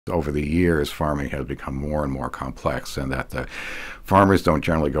Over the years, farming has become more and more complex, and that the farmers don't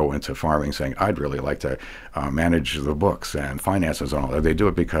generally go into farming saying, I'd really like to manage the books and finances and all that. They do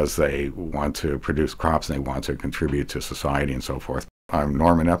it because they want to produce crops and they want to contribute to society and so forth. I'm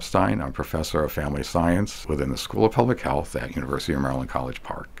Norman Epstein. I'm professor of family science within the School of Public Health at University of Maryland College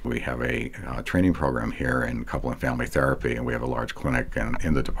Park. We have a training program here in couple and family therapy, and we have a large clinic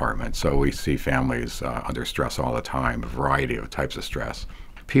in the department. So we see families under stress all the time, a variety of types of stress.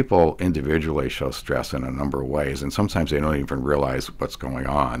 People individually show stress in a number of ways, and sometimes they don't even realize what's going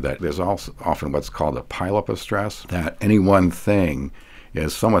on. That there's also often what's called a pileup of stress, that any one thing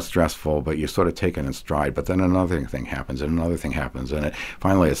is somewhat stressful, but you sort of take it in stride, but then another thing happens, and another thing happens, and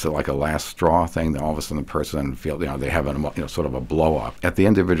finally it's like a last straw thing. That all of a sudden the person feels, they have sort of a blow up. At the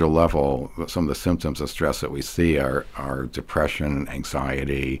individual level, some of the symptoms of stress that we see are depression,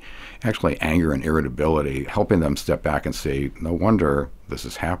 anxiety, actually anger and irritability, helping them step back and see, no wonder this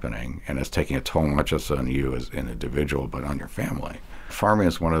is happening, and it's taking a toll not just on you as an individual, but on your family. Farming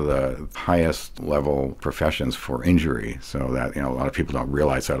is one of the highest level professions for injury, so that a lot of people don't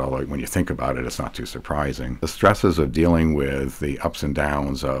realize that, although when you think about it, it's not too surprising. The stresses of dealing with the ups and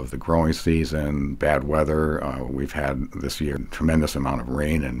downs of the growing season, bad weather. We've had this year a tremendous amount of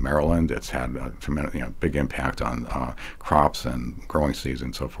rain in Maryland. It's had a tremendous, big impact on crops and growing season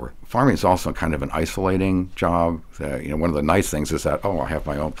and so forth. Farming is also kind of an isolating job. One of the nice things is that, I have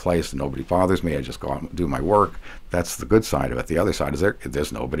my own place and nobody bothers me. I just go out and do my work. That's the good side of it. The other side is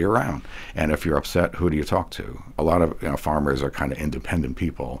there's nobody around. And if you're upset, who do you talk to? A lot of farmers are kind of independent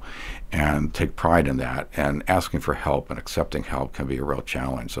people and take pride in that. And asking for help and accepting help can be a real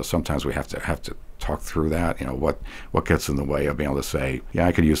challenge. So sometimes we have to talk through that. What gets in the way of being able to say, yeah,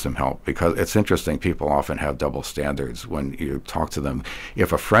 I could use some help. Because it's interesting, people often have double standards when you talk to them.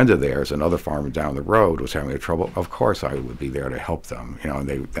 If a friend of theirs, another farmer down the road, was having trouble, of course I would be there to help them. And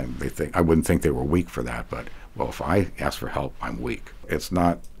they think, I wouldn't think they were weak for that, but well, if I ask for help, I'm weak. It's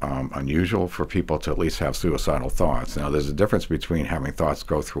not unusual for people to at least have suicidal thoughts. Now, there's a difference between having thoughts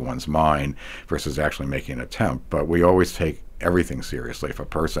go through one's mind versus actually making an attempt, but we always take everything seriously. If a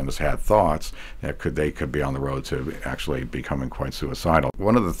person has had thoughts, they could be on the road to actually becoming quite suicidal.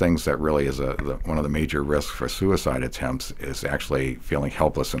 One of the things that really is one of the major risks for suicide attempts is actually feeling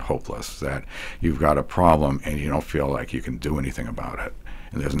helpless and hopeless, that you've got a problem and you don't feel like you can do anything about it,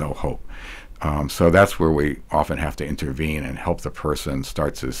 and there's no hope. So that's where we often have to intervene and help the person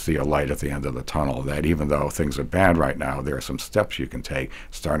start to see a light at the end of the tunnel, that even though things are bad right now, there are some steps you can take,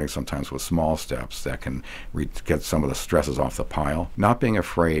 starting sometimes with small steps that can get some of the stresses off the pile. Not being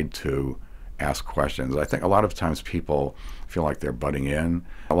afraid to ask questions. I think a lot of times people feel like they're butting in.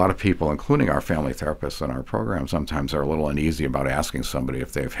 A lot of people, including our family therapists in our program, sometimes are a little uneasy about asking somebody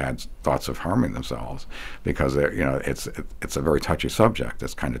if they've had thoughts of harming themselves, because it's a very touchy subject.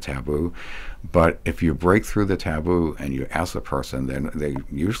 It's kind of taboo. But if you break through the taboo and you ask the person, then they're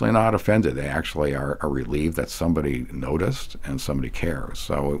usually not offended. They actually are relieved that somebody noticed and somebody cares.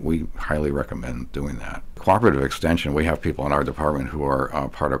 So we highly recommend doing that. Cooperative Extension, we have people in our department who are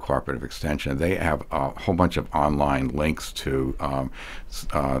part of Cooperative Extension. They have a whole bunch of online links to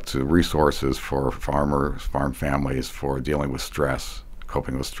resources for farm families for dealing with stress,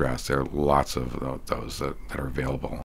 coping with stress. There are lots of those that are available.